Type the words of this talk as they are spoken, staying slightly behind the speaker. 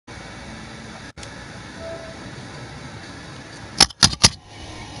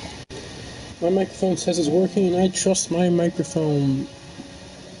My microphone says it's working, and I trust my microphone.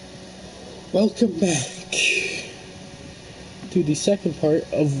 Welcome back to the second part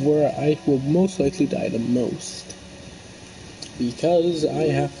of where I will most likely die the most. Because I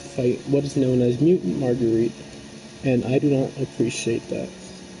have to fight what is known as Mutant Marguerite, and I do not appreciate that.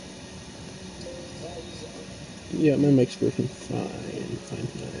 Yeah, my mic's working fine.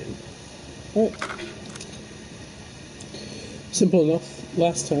 Alright. Simple enough.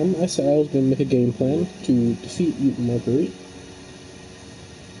 Last time I said I was going to make a game plan to defeat Mutant Marguerite.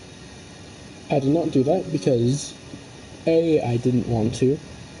 I did not do that because A, I didn't want to.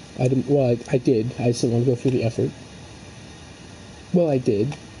 I did. I just didn't want to go through the effort. Well, I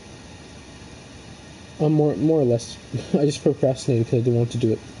did. More or less. I just procrastinated because I didn't want to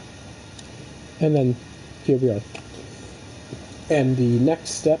do it. And then, here we are. And the next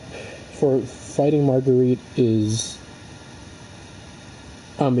step for fighting Marguerite is...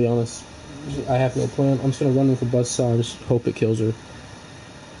 I'll be honest, I have no plan. I'm just gonna run with a buzzsaw and just hope it kills her.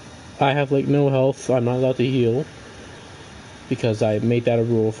 I have, no health. I'm not allowed to heal. Because I made that a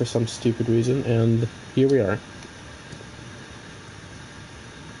rule for some stupid reason, and here we are.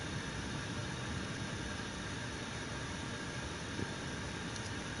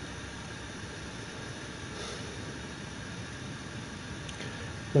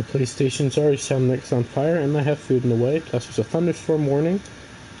 My PlayStation's already sound like it's on fire, and I have food in the way. Plus, there's a thunderstorm warning.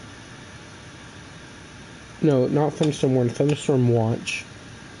 No, not thunderstorm warning. Thunderstorm watch.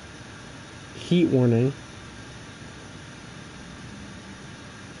 Heat warning.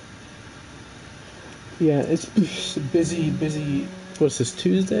 Yeah, it's busy. What's this,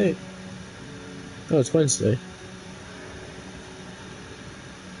 Tuesday? Oh, it's Wednesday.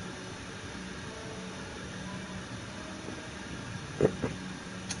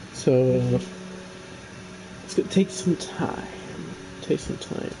 So, it's gonna take some time.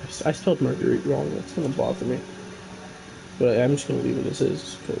 I spelled Marguerite wrong. That's gonna bother me. But I'm just gonna leave it as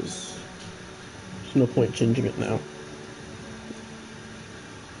is, because there's no point changing it now.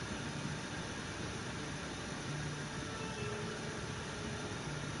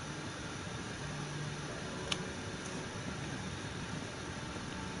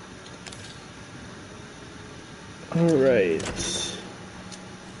 Alright.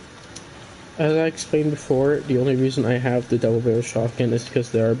 As I explained before, the only reason I have the double barrel shotgun is because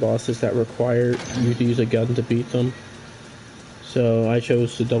there are bosses that require you to use a gun to beat them. So I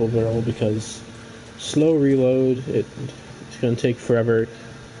chose the double barrel because slow reload, it's gonna take forever.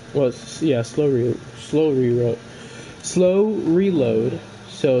 Well, slow reload.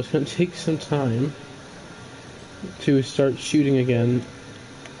 So it's gonna take some time to start shooting again.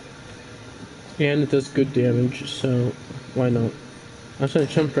 And it does good damage, so why not? I'm just gonna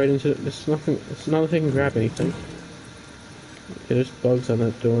jump right into it. It's not like I can grab anything. Okay, there's bugs on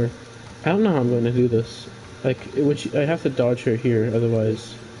that door. I don't know how I'm going to do this. I have to dodge her here,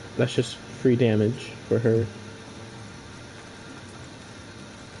 otherwise that's just free damage for her.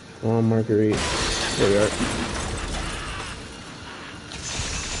 Oh, Marguerite. There we are.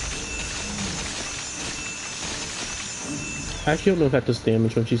 I actually don't know if that does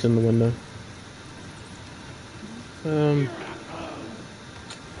damage when she's in the window.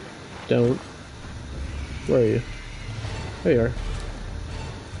 Don't. Where are you? There you are.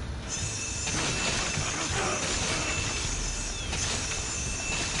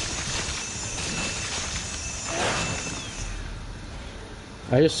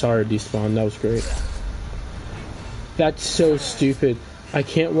 I just saw her despawn. That was great. That's so stupid. I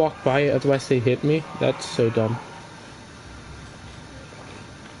can't walk by it, otherwise they hit me. That's so dumb.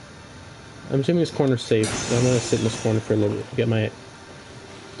 I'm assuming this corner's safe, so I'm gonna sit in this corner for a little bit to get my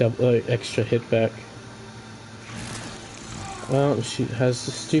extra hit back. Well, she has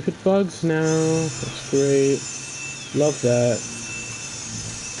the stupid bugs now. That's great. Love that.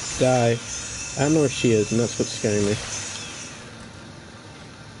 Die. I don't know where she is, and that's what's scaring me.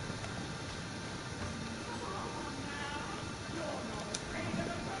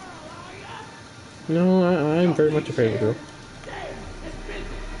 No, I'm very much afraid of her.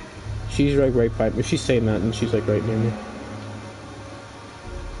 She's right by me. If she's saying that, then she's right near me.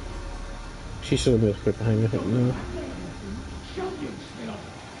 She should be right behind me. I think. No.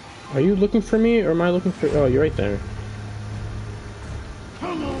 Are you looking for me, or am I looking for? Oh, you're right there.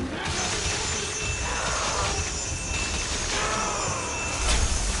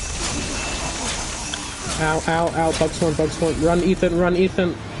 Ow, bugs one. Run,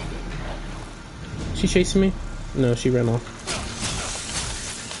 Ethan. She chasing me? No, she ran off.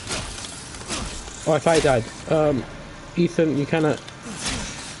 Oh, I thought I died. Ethan, you kinda...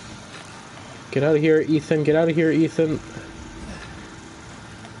 Get out of here, Ethan.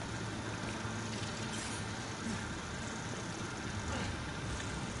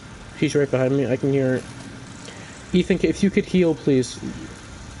 She's right behind me. I can hear her. Ethan, if you could heal, please.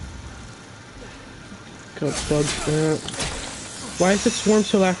 God, bugs. Why is the swarm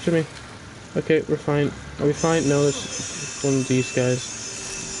still after me? Okay, we're fine. Are we fine? No, it's one of these guys.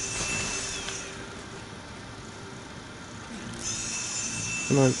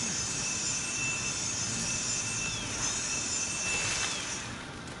 Come on.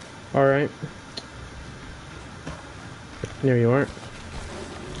 Alright. There you are.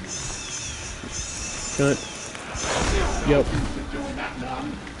 Good. Yep.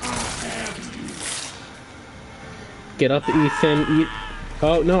 Get up, Ethan.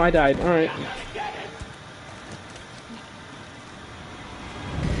 Oh, no, I died. Alright.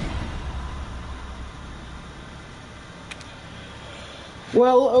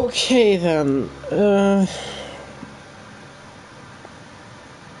 Well, okay then.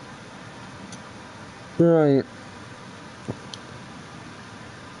 Right.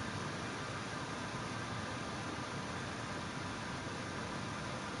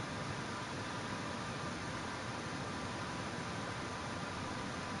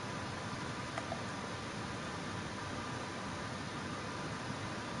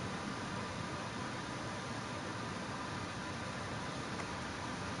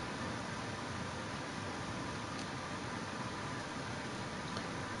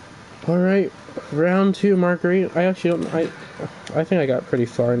 Alright, round 2, Marguerite. I actually don't... I think I got pretty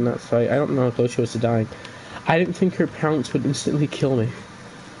far in that fight. I don't know how close she was to dying. I didn't think her pounce would instantly kill me.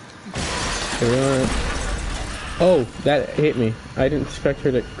 Oh, that hit me. I didn't expect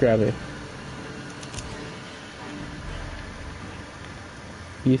her to grab me.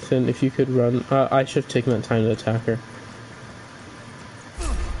 Ethan, if you could run... I should have taken that time to attack her.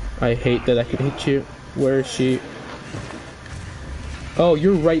 I hate that I can hit you. Where is she? Oh,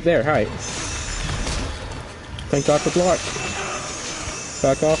 you're right there. Hi. Thank God for block.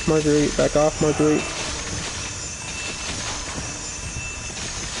 Back off, Marguerite. Back off, Marguerite.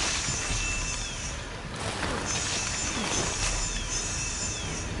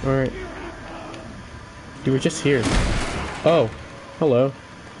 Alright. You were just here. Oh. Hello.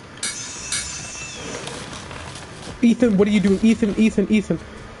 Ethan, what are you doing? Ethan, Ethan, Ethan.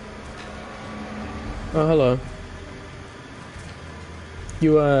 Oh, hello.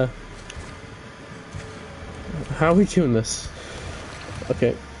 You, how are we doing this?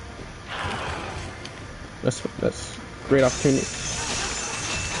 Okay. That's great opportunity.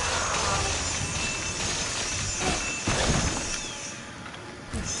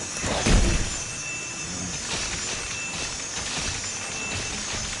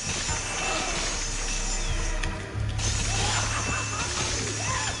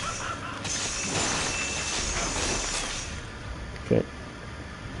 Okay.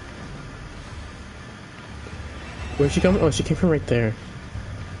 Where'd she come? Oh, she came from right there.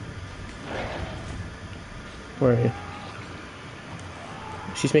 Where are you?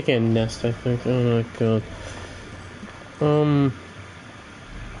 She's making a nest, I think. Oh my god.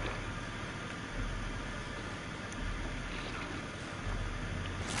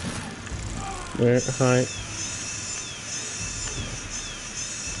 There, hi.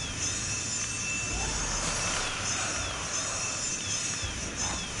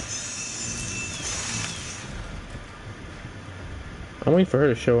 I'm waiting for her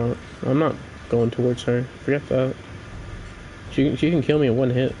to show up. I'm not going towards her. Forget that. She can kill me in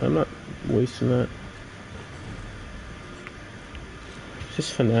one hit. I'm not wasting that. It's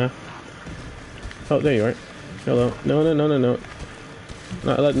just FNAF. Oh, there you are. Hello. No, no, no, no, no.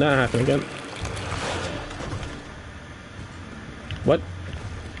 Not letting that happen again. What?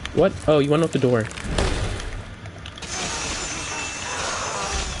 What? Oh, you went out the door.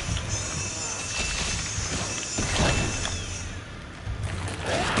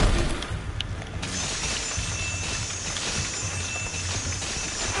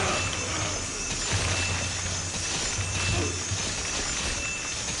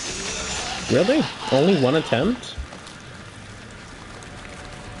 Really? Only one attempt?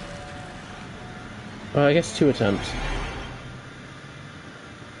 I guess 2 attempts.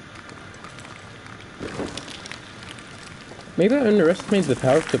 Maybe I underestimated the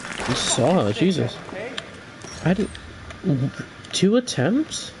power of the saw. Jesus. I didn't... 2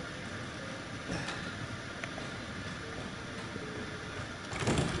 attempts?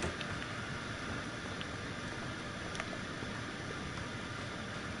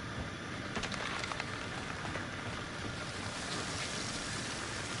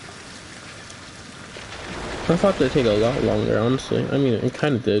 I thought that'd take a lot longer, honestly. I mean, it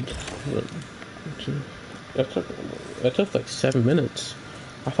kind of did. But that took like 7 minutes.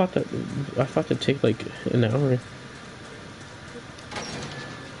 I thought that'd take like an hour.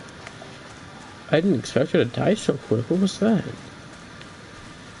 I didn't expect her to die so quick. What was that?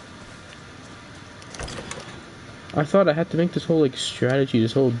 I thought I had to make this whole like strategy,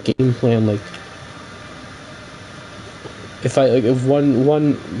 this whole game plan. Like, if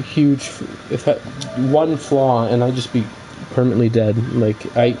one huge, if I, one flaw and I just be permanently dead.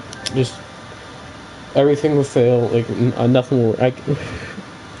 Like I just everything will fail. Like nothing will.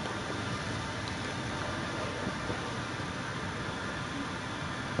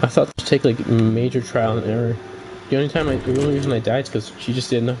 I thought this would take like major trial and error. The only reason I died is because she just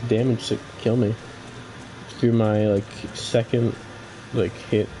did enough damage to kill me through my like second like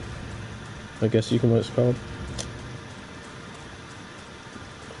hit. I guess you can what it's called.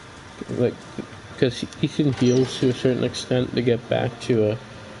 Like, because he can heal to a certain extent to get back to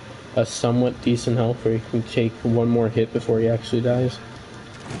a somewhat decent health where he can take one more hit before he actually dies.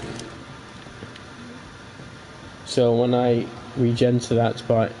 So when I regen to that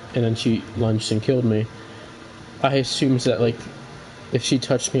spot and then she lunged and killed me, I assumed that like if she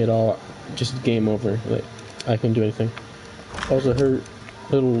touched me at all, just game over. Like I couldn't do anything. Also, her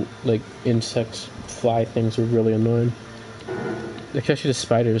little like insects, fly things were really annoying. Especially the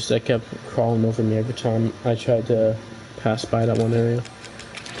spiders that kept crawling over me every time I tried to pass by that one area.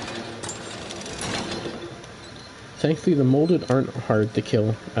 Thankfully, the molded aren't hard to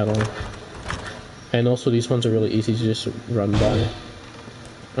kill at all. And also, these ones are really easy to just run by.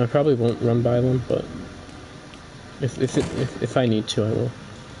 I probably won't run by them, but if I need to, I will.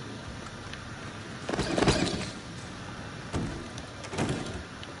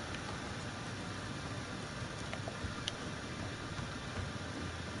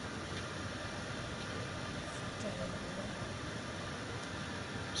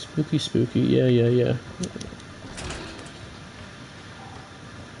 Spooky, spooky, yeah.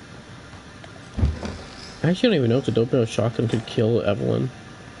 I actually don't even know if the double barrel shotgun could kill Eveline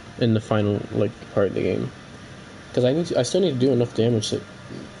in the final like part of the game, because I still need to do enough damage to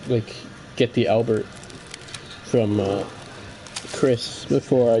like get the Albert from Chris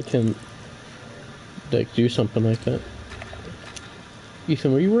before I can like do something like that.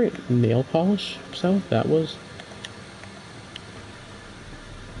 Ethan, were you wearing nail polish? So that was.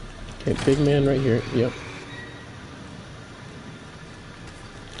 Okay, big man right here. Yep.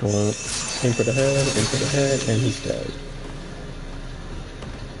 Hold on. Aim for the head, and he's dead.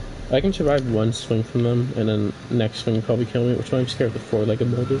 I can survive one swing from them, and then next swing will probably kill me, which is why I'm scared of the four-legged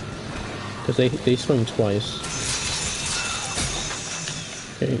molded. Because they swing twice.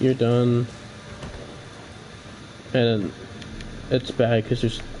 Okay, you're done. And it's bad because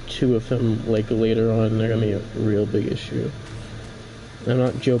there's two of them, like, later on, they're gonna be a real big issue. I'm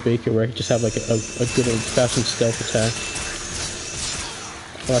not Joe Baker where I can just have like a good old-fashioned stealth attack.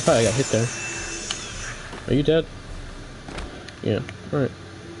 Oh, I thought I got hit there. Are you dead? Yeah, alright.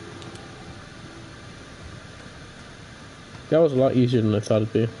 That was a lot easier than I thought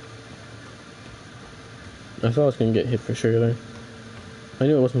it'd be. I thought I was gonna get hit for sure there. I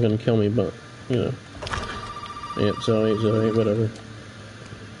knew it wasn't gonna kill me, but, you know. Yep, Zoe, whatever.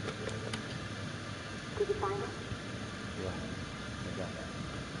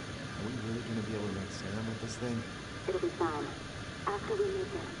 It'll be fine. After we meet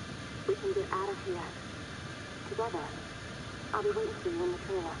him, we can get out of here. Together. I'll be waiting for you in the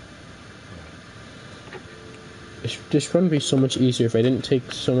trailer. This run would be so much easier if I didn't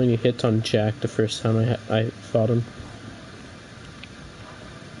take so many hits on Jack the first time I fought him.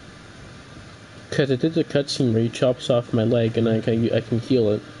 Because I did the cutscene where he chops off my leg and I can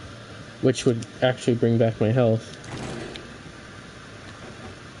heal it, which would actually bring back my health.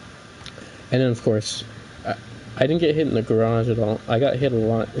 And then of course, I didn't get hit in the garage at all. I got hit a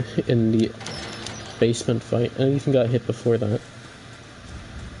lot in the basement fight, and I even got hit before that.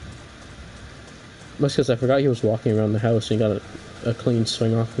 That's because I forgot he was walking around the house and he got a clean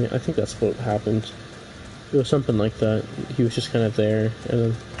swing off me. I think that's what happened. It was something like that. He was just kind of there, and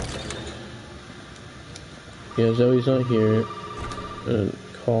then... Yeah, Zoe's not here. And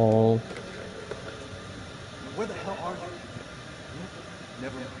call... Where the hell are you?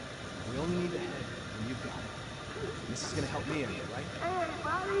 Never mind. We only need the head, and you've got it. This is gonna help me anyway, right? Hey,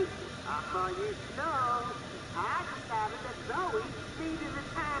 buddy! I saw you know. I decided that Zoe needed a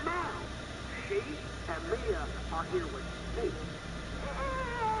timeout. She and Mia are here with me.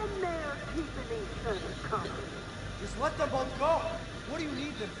 And they're keeping each other company. Just let them both go. What do you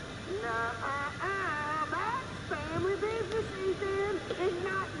need them for? That's family business, Ethan. It's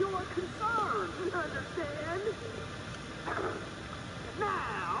not your concern, understand?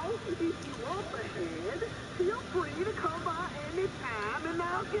 Now, if you want the head, feel free to come by any time and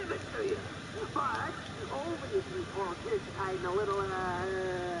I'll give it to you. But only if you participate in a little,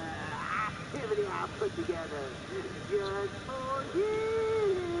 activity I put together just for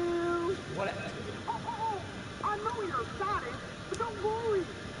you. What activity? Oh, I know you're excited, but don't worry.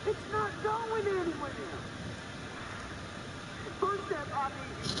 It's not going anywhere. First step I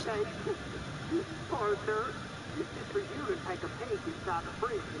need you to take, partner, is for you to take a peek inside the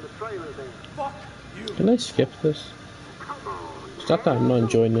fridge in the trailer there. Fuck you. Can I skip this? Come on. It's not that I'm not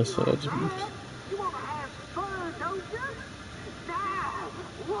enjoying this. You want to have some fun, don't you? Now,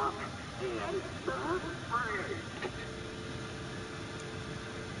 look in the fridge.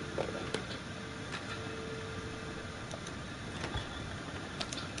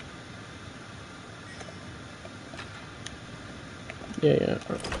 Yeah.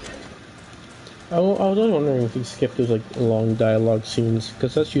 I was only wondering if he skipped those like long dialogue scenes,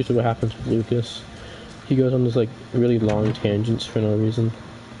 because that's usually what happens with Lucas. He goes on those like really long tangents for no reason.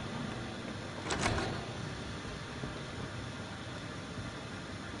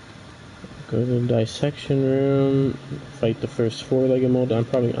 Go to the dissection room, fight the first four-legged mold. I'm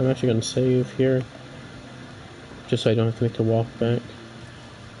actually gonna save here, just so I don't have to make the walk back.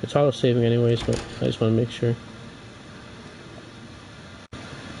 It's auto saving anyways, but I just want to make sure.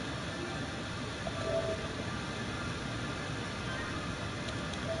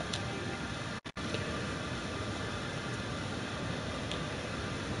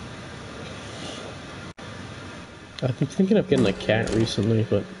 I've been thinking of getting a cat recently,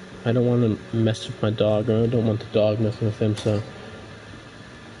 but I don't want to mess with my dog, or I don't want the dog messing with him, so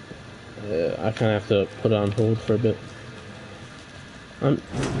I kind of have to put it on hold for a bit.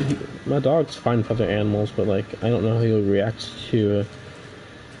 My dog's fine with other animals, but like I don't know how he'll react to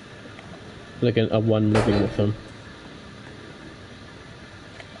like a one living with him.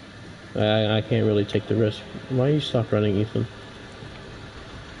 I can't really take the risk. Why you stop running, Ethan?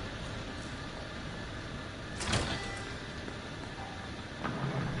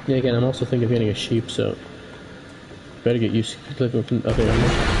 Yeah, again, I'm also thinking of getting a sheep, so better get used to living with other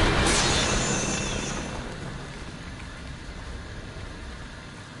animals.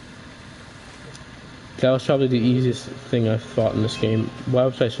 That was probably the easiest thing I've fought in this game. Why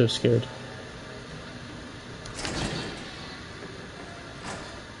was I so scared?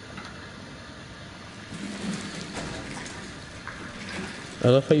 I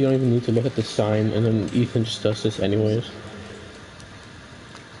love how you don't even need to look at the sign, and then Ethan just does this anyways.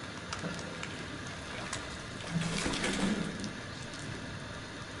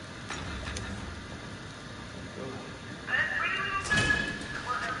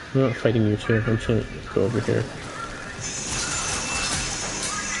 I'm not fighting you two, I'm just gonna go over here.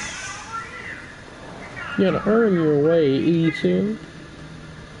 You gotta earn your way, Ethan.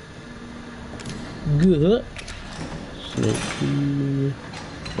 Good. Snake key.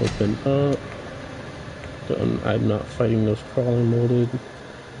 Open up. I'm not fighting those crawling molded.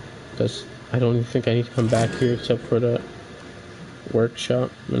 Because I don't even think I need to come back here except for the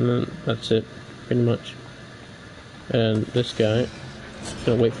workshop. And then that's it, pretty much. And this guy.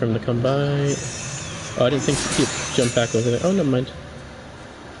 Gonna wait for him to come by. Oh, I didn't think he'd jump back over there. Oh, never mind.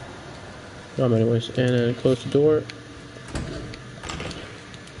 Anyways, and then close the door.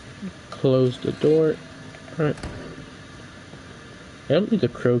 Close the door. Alright. I don't need the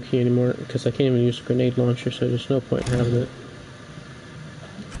crow key anymore because I can't even use a grenade launcher, so there's no point in having it.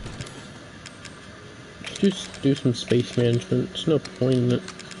 Just do some space management. There's no point in it.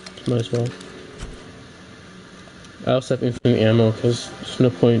 Might as well. I also have infinite ammo because there's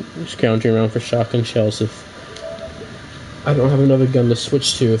no point scrounging around for shotgun shells if I don't have another gun to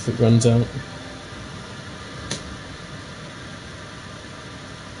switch to if it runs out.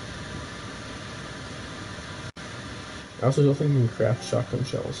 I also don't think you can craft shotgun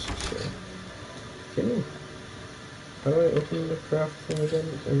shells, so... Can you? How do I open the craft thing again?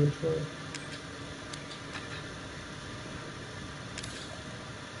 Inventory?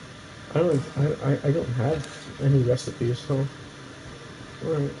 I don't have any recipes, so...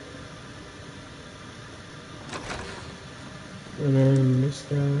 Alright. And then this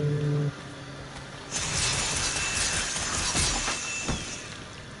guy...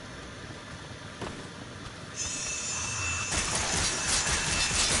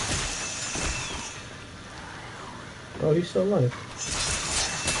 Oh, he's still alive.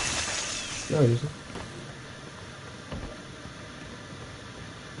 No, he isn't.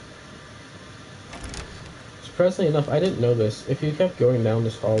 Surprisingly enough, I didn't know this. If you kept going down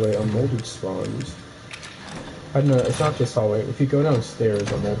this hallway, a molded spawns. I don't know, it's not this hallway. If you go downstairs,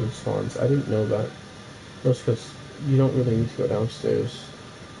 a molded spawns. I didn't know that. That's because you don't really need to go downstairs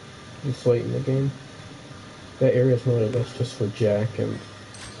this late in the game. That area is more or less just for Jack, and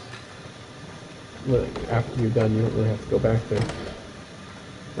after you're done, you don't really have to go back there.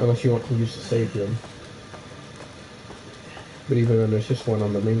 Unless you want to use the save room. But even then, there's just one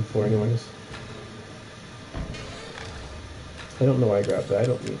on the main floor anyways. I don't know why I grabbed that. I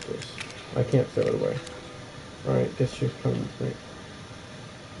don't need this. I can't throw it away. Alright, guess you're coming. Right.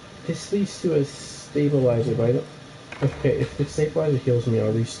 This leads to a stabilizer, but I don't... Okay, if the stabilizer heals me,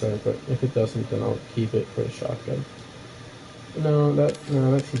 I'll restart, but if it doesn't, then I'll keep it for the shotgun. No, that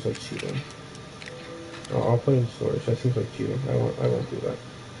seems like cheating. I'll put it in storage. That seems like cheating. I won't do that.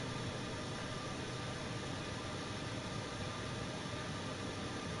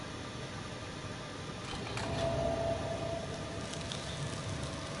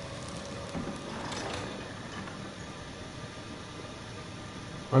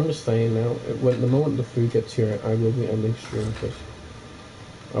 I'm just saying now, when the moment the food gets here, I will be ending stream because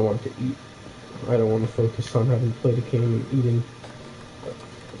I want to eat. I don't want to focus on having played a game and eating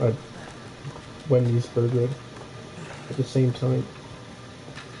a Wendy's burger at the same time.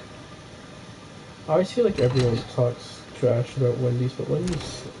 I always feel like everyone talks trash about Wendy's, but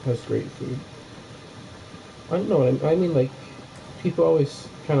Wendy's has great food. I don't know what I mean, like, people always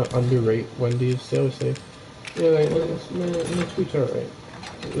kind of underrate Wendy's. They always say, yeah, like, the food's alright.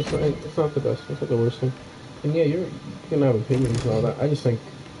 It's not the best. It's not the worst thing. And yeah, you can have opinions and all that. I just think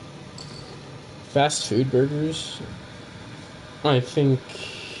fast food burgers, I think,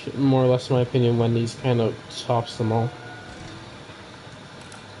 more or less in my opinion, Wendy's kind of tops them all.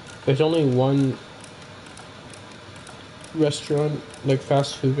 There's only one restaurant, like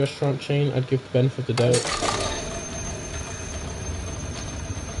fast food restaurant chain, I'd give the benefit of the doubt.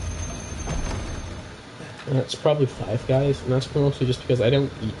 And that's probably Five Guys, and that's mostly just because I don't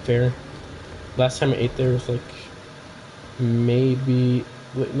eat there. Last time I ate there was like maybe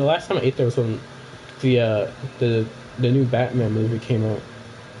the last time I ate there was when the new Batman movie came out.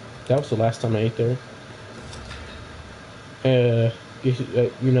 That was the last time I ate there.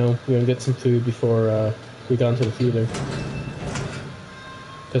 You know, we gonna get some food before we got into the theater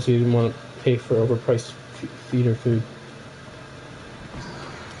because we didn't want to pay for overpriced theater food.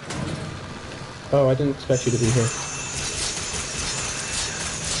 Oh, I didn't expect you to be here.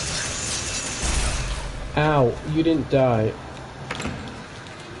 Ow, you didn't die.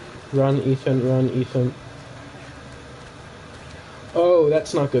 Run, Ethan, run, Ethan. Oh,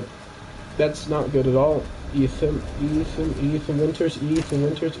 that's not good. That's not good at all. Ethan Winters.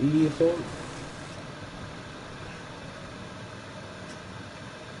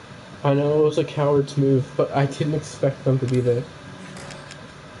 I know it was a coward's move, but I didn't expect them to be there.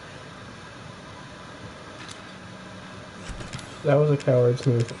 That was a coward's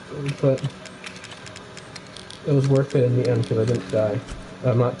move, but it was worth it in the end because I didn't die.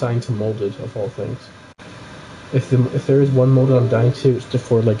 I'm not dying to molded, of all things. If there is one molded I'm dying to, it's the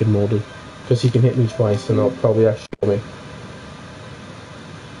four-legged molded. Because he can hit me twice and I'll probably actually kill me.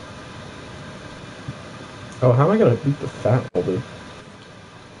 Oh, how am I gonna beat the fat molded?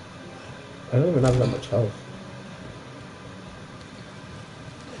 I don't even have that much health.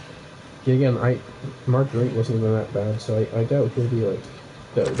 Yeah, again, Marguerite wasn't even that bad, so I doubt he'll be like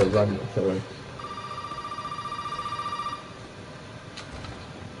the run killer.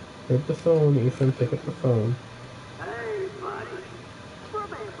 Pick the phone, Ethan, pick up the phone. Hey, buddy.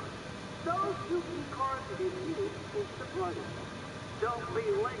 Remember, those shooting cards in you is the play. Don't be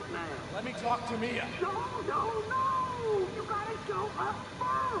late now. Let me talk to Mia. No! You gotta show up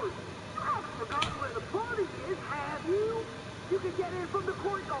first! You haven't forgotten where the party is, have you? You can get in from the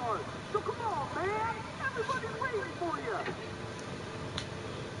courtyard. So come on, man! Everybody's waiting for you!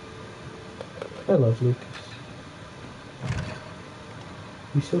 I love Lucas.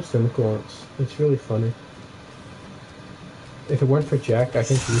 He's so cynical, it's really funny. If it weren't for Jack, I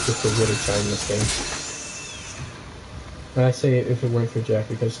think Lucas would really shine this game. And I say if it weren't for Jack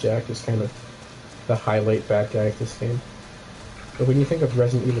because Jack is kind of the highlight bad guy of this game. But when you think of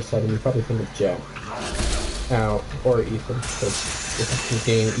Resident Evil 7, you probably think of Jack. Ow, or Ethan, because it's the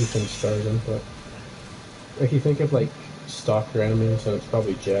game Ethan stars in, but if you think of like stalker enemies, then it's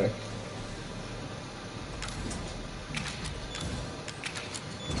probably Jack.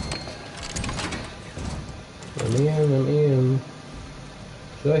 I'm in.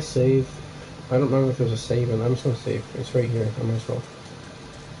 Should I save? I don't remember if there's a save, and I'm just gonna save. It's right here. I might as well.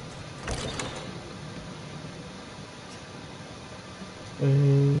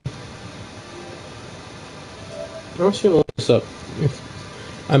 I'm just gonna look this up.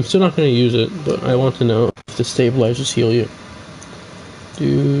 I'm still not gonna use it, but I want to know if the stabilizers heal you.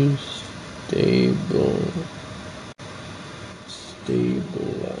 Do stabilizers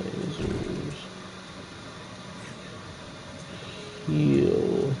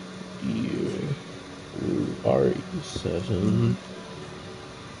heal you? RE7.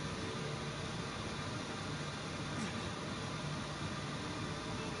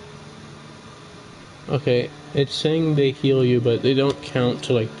 Okay, it's saying they heal you, but they don't count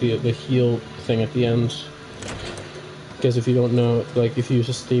to like the heal thing at the end. Because if you don't know, like if you use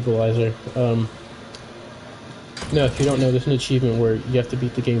a stabilizer, no, if you don't know, there's an achievement where you have to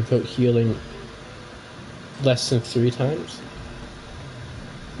beat the game without healing less than 3 times.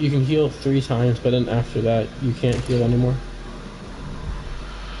 You can heal 3 times, but then after that, you can't heal anymore.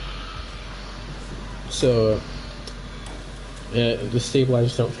 So, the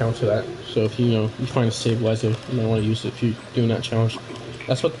stabilizers don't count to that. So if you find a stabilizer, you might want to use it if you're doing that challenge.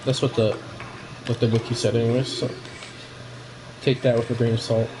 That's what the wiki said anyways. So take that with a grain of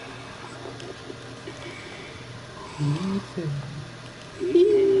salt.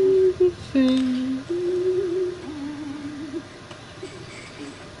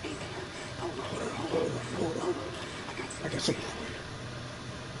 I got some.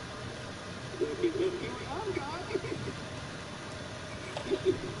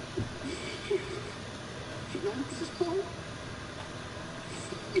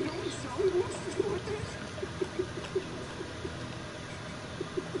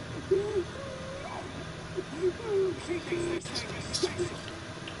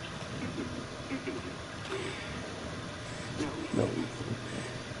 No.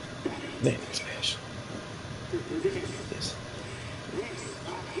 That is special. Yes.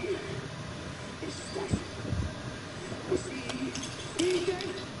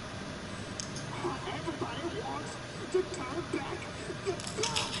 Everybody wants to turn back the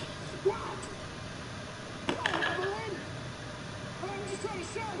clock. What? Eveline? I'm just trying to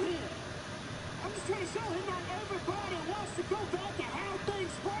show him. I'm just trying to show him not everybody wants to go back to how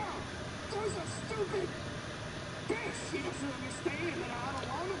things were. There's a stupid bitch. He doesn't understand that I don't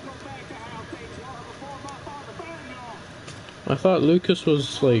want to go back to how things were before my father burned y'all. I thought Lucas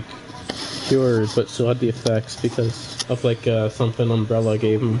was like cured, but still had the effects because of like something Umbrella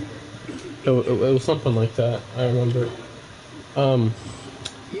gave him. It was something like that. I remember.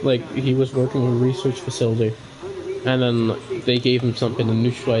 Like he was working in a research facility, and then they gave him something to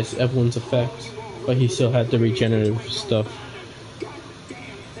neutralize Evelyn's effects, but he still had the regenerative stuff.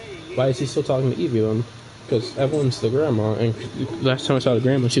 Why is he still talking to Eveline? Because Evelyn's the grandma, and last time I saw the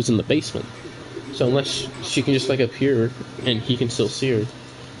grandma, she was in the basement. So unless she can just like appear and he can still see her,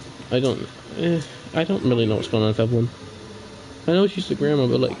 I don't really know what's going on with Eveline. I know she's the grandma,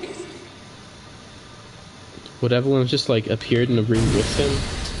 but like, would Evelyn just like appeared in the room with him,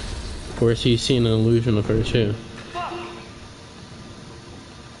 or is he seeing an illusion of her too?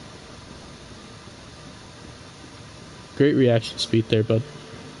 Great reaction speed there, bud.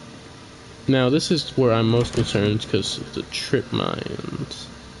 Now this is where I'm most concerned because of the trip mines.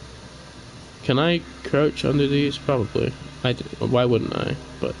 Can I crouch under these? Probably. Why wouldn't I?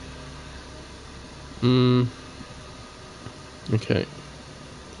 But okay.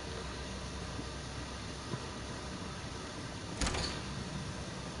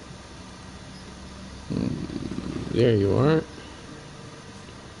 There you are.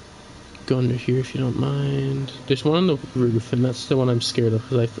 Go under here if you don't mind. There's one on the roof, and that's the one I'm scared of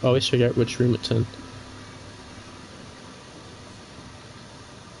because I always forget which room it's in.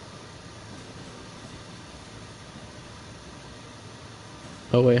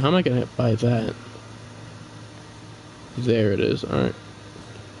 Oh wait, how am I gonna buy that? There it is. All right.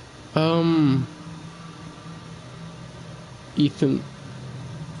 Ethan,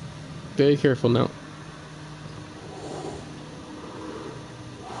 very careful now.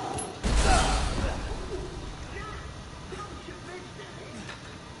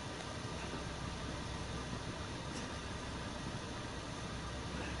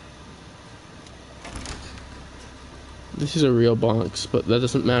 This is a real box, but that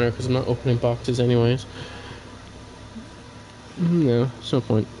doesn't matter because I'm not opening boxes anyways. No, there's no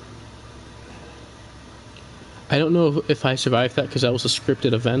point. I don't know if I survived that because that was a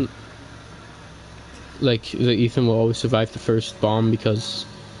scripted event. Like, the Ethan will always survive the first bomb because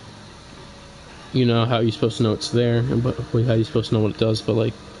you know how you're supposed to know it's there, and how you're supposed to know what it does, but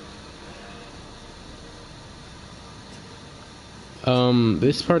like...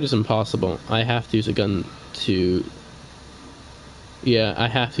 this part is impossible. I have to use a gun to... Yeah, I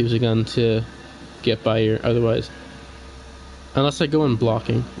have to use a gun to get by here, otherwise... Unless I go in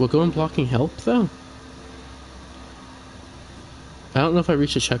blocking. Will go in blocking help, though? I don't know if I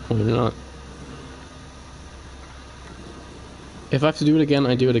reach a checkpoint or not. If I have to do it again,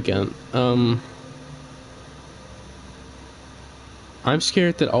 I do it again. I'm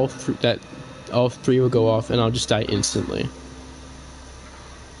scared that all three will go off and I'll just die instantly.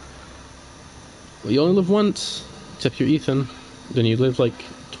 Well, you only live once, except you're Ethan. Then you live like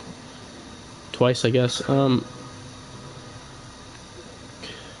twice, I guess.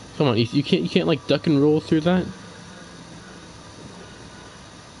 Come Come on, you can't like duck and roll through that.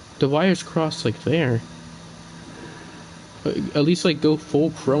 The wire's crossed like there. At least like go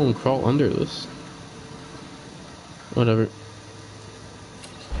full pro and crawl under this. Whatever.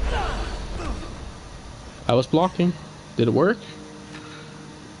 I was blocking. Did it work?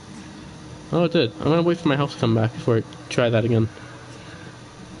 Oh, it did. I'm gonna wait for my health to come back before I try that again.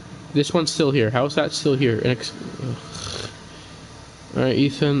 This one's still here. How is that still here? Alright,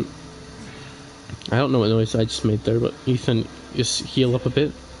 Ethan. I don't know what noise I just made there, but Ethan, just heal up a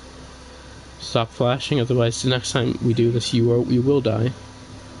bit. Stop flashing, otherwise the next time we do this you will die.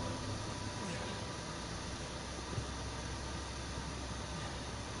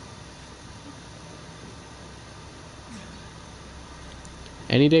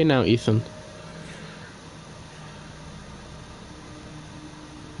 Any day now, Ethan.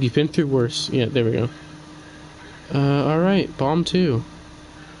 You've been through worse. Yeah, there we go. Alright, bomb 2.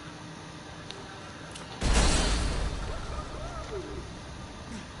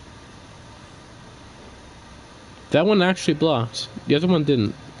 That one actually blocked. The other one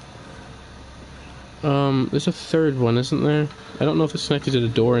didn't. There's a third one, isn't there? I don't know if it's connected to the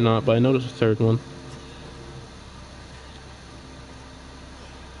door or not, but I know there's a third one.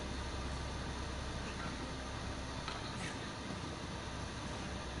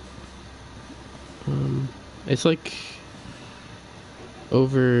 It's like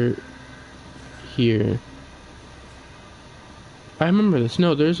over here. I remember this.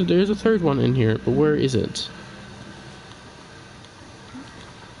 No, there's a third one in here, but where is it?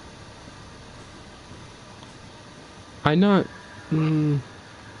 I'm not.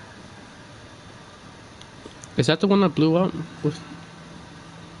 Is that the one that blew up?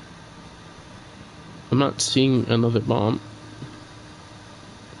 I'm not seeing another bomb.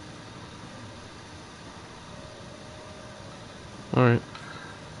 Alright.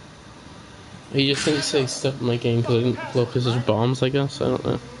 He just didn't say stuff in my game because I didn't blow up his bombs, I guess. I don't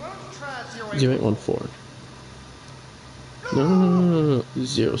know. 0814. No.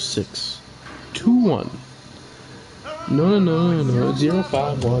 0621. No.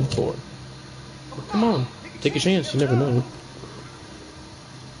 0514. Come on. Take a chance, you never know.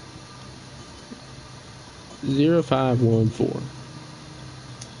 0514.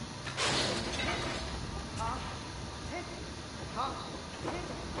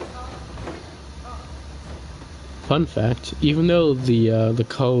 Fun fact, even though the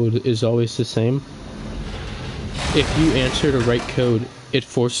code is always the same, if you answer the right code, it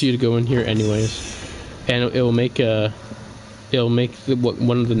forces you to go in here anyways, and it'll make one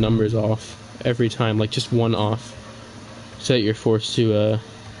of the numbers off every time, like just one off, so that you're forced to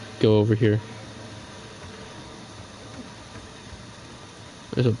go over here.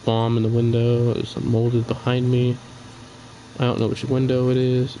 There's a bomb in the window. There's a molded behind me. I don't know which window it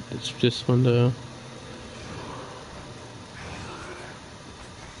is. It's this window.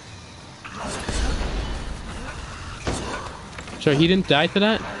 Sorry, he didn't die to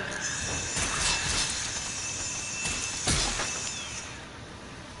that?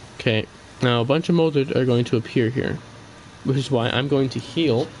 Okay, now a bunch of molded are going to appear here, which is why I'm going to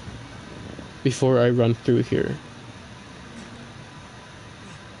heal before I run through here.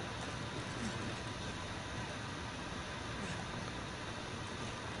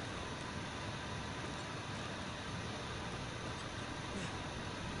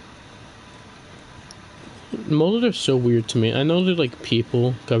 Molded are so weird to me. I know they're like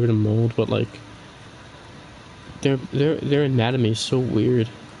people covered in mold, but like their anatomy is so weird.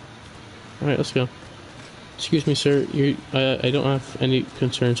 All right, let's go. Excuse me, sir. I don't have any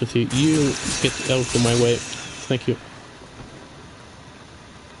concerns with you. You get out of my way. Thank you.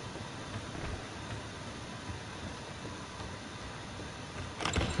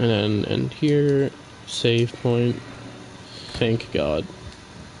 And then here, save point. Thank God.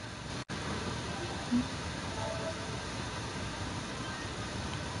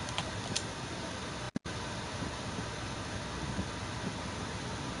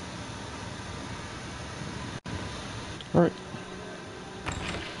 Alright.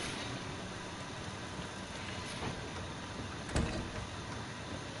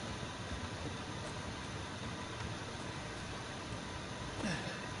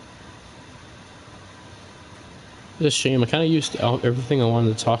 It's a shame. I kind of used out everything I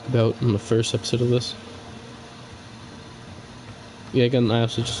wanted to talk about in the first episode of this. Yeah, again, I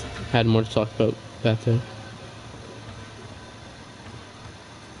also just had more to talk about that day.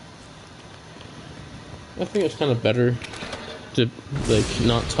 I think it's kind of better to like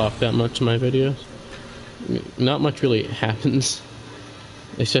not talk that much in my videos. Not much really happens,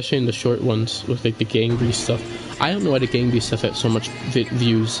 especially in the short ones with like the gangrene stuff. I don't know why the Gang Beast stuff had so much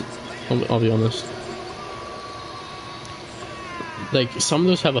views. I'll be honest. Like, some of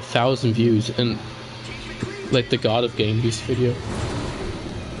those have 1,000 views, and like the God of Gang Beast video,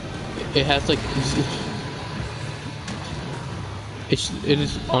 it has like, it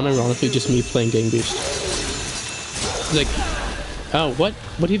is unironically just me playing Gang Beast. Like, oh, what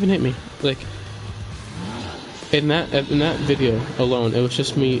even hit me? Like, in that video alone, it was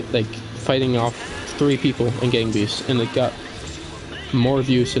just me like fighting off 3 people in Gang Beast, and it got more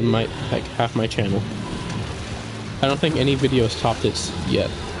views than like half my channel. I don't think any video has topped this yet.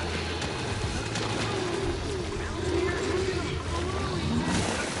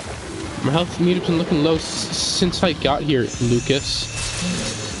 My health meter's been looking low since I got here, Lucas.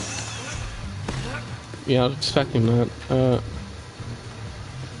 Yeah, I was expecting that.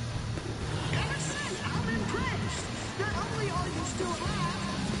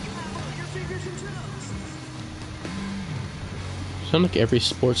 Sound like every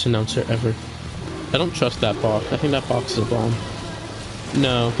sports announcer ever. I don't trust that box. I think that box is a bomb.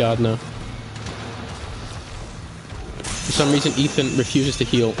 No, God, no. For some reason, Ethan refuses to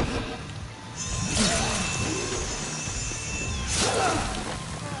heal.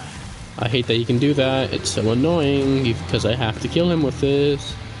 I hate that you can do that. It's so annoying because I have to kill him with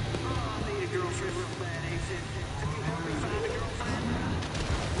this.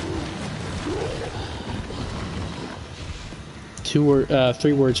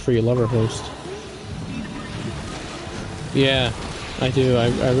 Three words for your lover host. Yeah, I do. I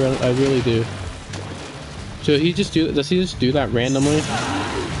really do. So does he just do that randomly?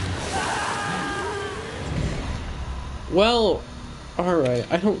 Well, alright.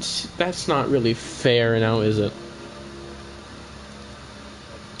 That's not really fair now, is it?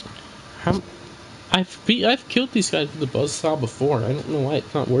 I've killed these guys with the buzzsaw before. I don't know why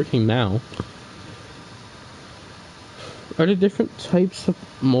it's not working now. Are there different types of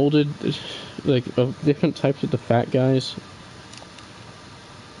molded, like, of different types of the fat guys?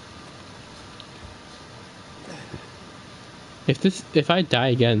 If I die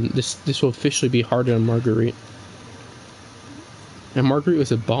again, this will officially be harder than Marguerite. And Marguerite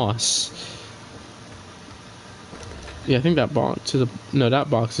was a boss. Yeah, I think that box is that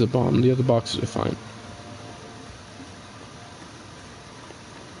box is a bomb. The other boxes are fine.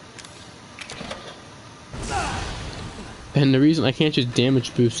 And the reason I can't just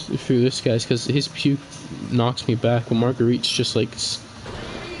damage boost through this guy is because his puke knocks me back, but Marguerite's just like,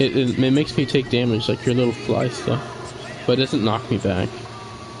 it makes me take damage like your little fly stuff, but it doesn't knock me back.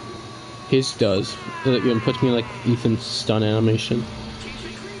 His does. It puts me in like Ethan's stun animation.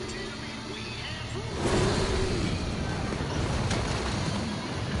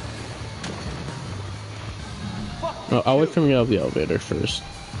 Oh, I'll wait for him to get out of the elevator first.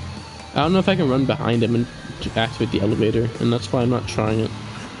 I don't know if I can run behind him and activate the elevator, and that's why I'm not trying it.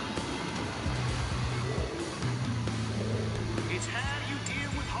 It's how you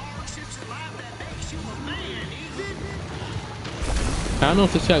deal with hardships in life that makes you a man, Ethan. I don't know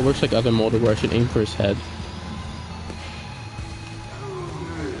if this guy works like other molded where I should aim for his head.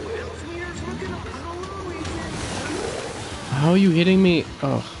 How are you hitting me?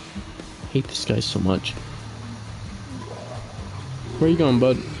 Oh, I hate this guy so much. Where are you going,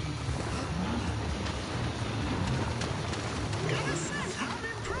 bud?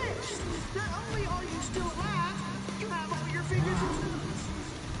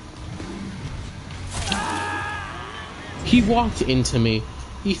 He walked into me.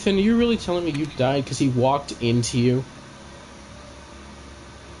 Ethan, are you really telling me you died because he walked into you?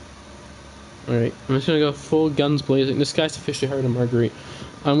 Alright, I'm just gonna go full guns blazing. This guy's officially harder than Marguerite.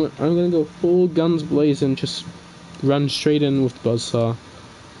 I'm gonna go full guns blazing, just run straight in with the buzzsaw.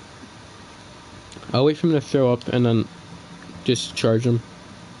 I'll wait for him to throw up and then just charge him.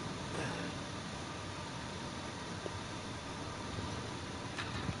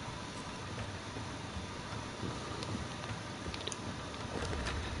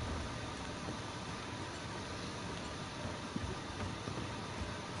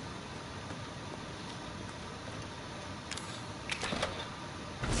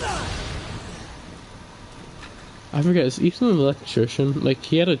 I forget, is Ethan an electrician? Like,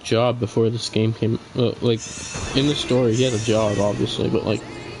 he had a job before this game came, like, in the story, he had a job, obviously, but, like,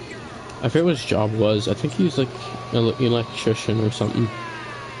 I forget what his job was. I think he was, like, an electrician or something.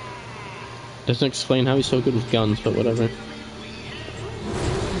 Doesn't explain how he's so good with guns, but whatever.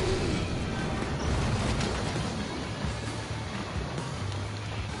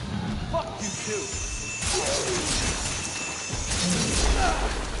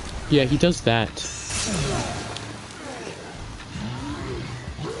 Yeah, he does that.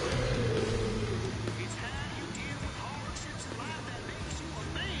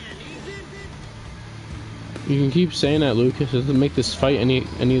 You can keep saying that, Lucas. It doesn't make this fight any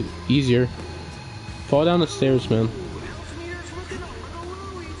easier. Fall down the stairs, man.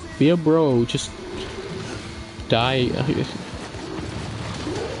 Be a bro. Just die.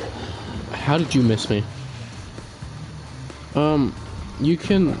 How did you miss me? You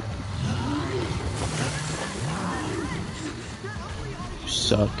can... You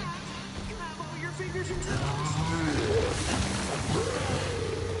suck.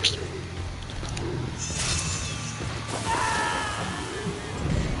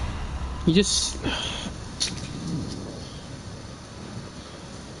 You just...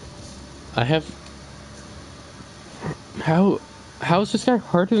 I have... How is this guy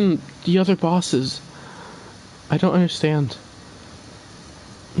harder than the other bosses? I don't understand.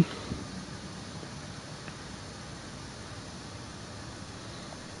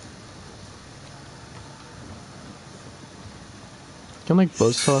 Can I like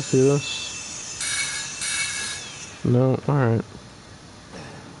buzzsaw through this? No? Alright.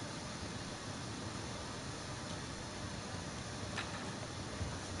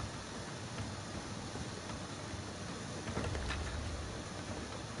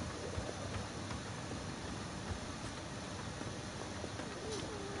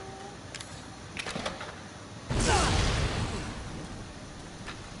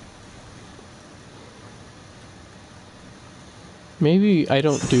 Maybe I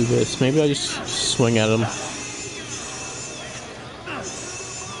don't do this. Maybe I just swing at him.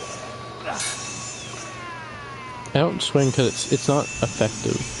 I don't swing because it's not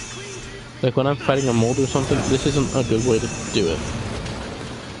effective. Like when I'm fighting a mold or something, this isn't a good way to do it.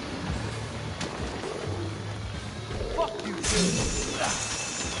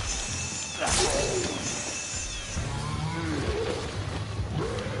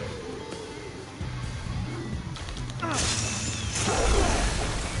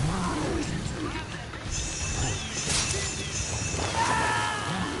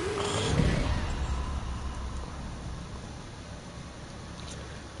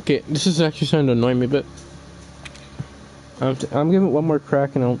 Okay, this is actually starting to annoy me, but I'm giving it one more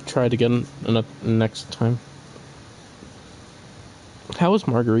crack and I'll try it again next time. How was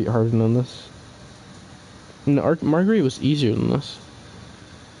Marguerite harder than this? No, Marguerite was easier than this.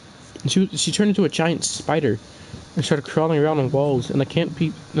 She turned into a giant spider and started crawling around on walls, and I can't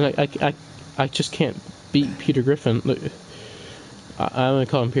beat. I just can't beat Peter Griffin. I only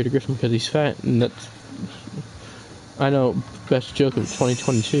call him Peter Griffin because he's fat, and that's. I know, best joke of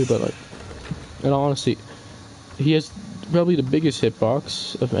 2022, but like, in all honesty, he has probably the biggest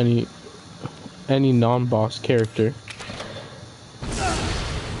hitbox of any non-boss character.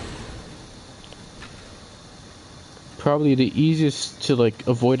 Probably the easiest to like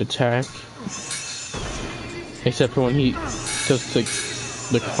avoid attack, except for when he does like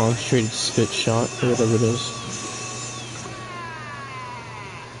the concentrated spit shot or whatever it is.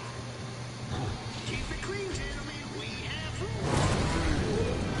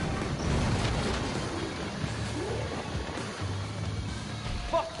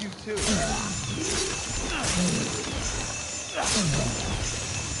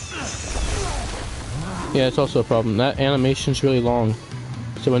 Yeah, it's also a problem. That animation's really long.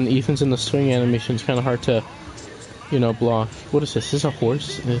 So when Ethan's in the swing animation, it's kind of hard to, you know, block. What is this? Is this a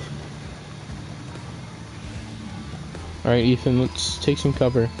horse? Alright, Ethan, let's take some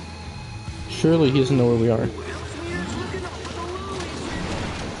cover. Surely he doesn't know where we are.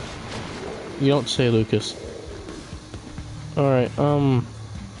 You don't say, Lucas. Alright, you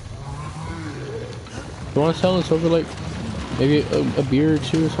want to tell us over, like, maybe a beer or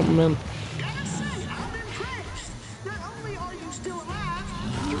two or something, man?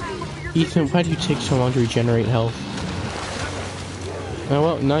 Ethan, why do you take so long to regenerate health? Oh,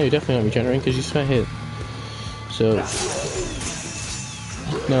 well, now you're definitely not regenerating because you just got hit. So,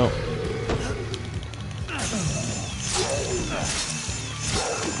 no.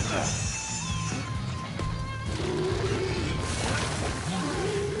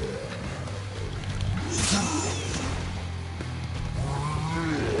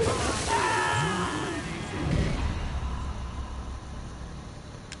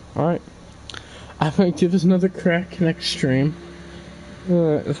 Alright, I might give this another crack next stream.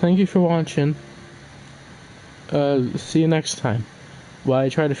 Thank you for watching. See you next time, while I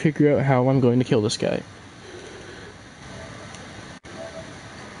try to figure out how I'm going to kill this guy.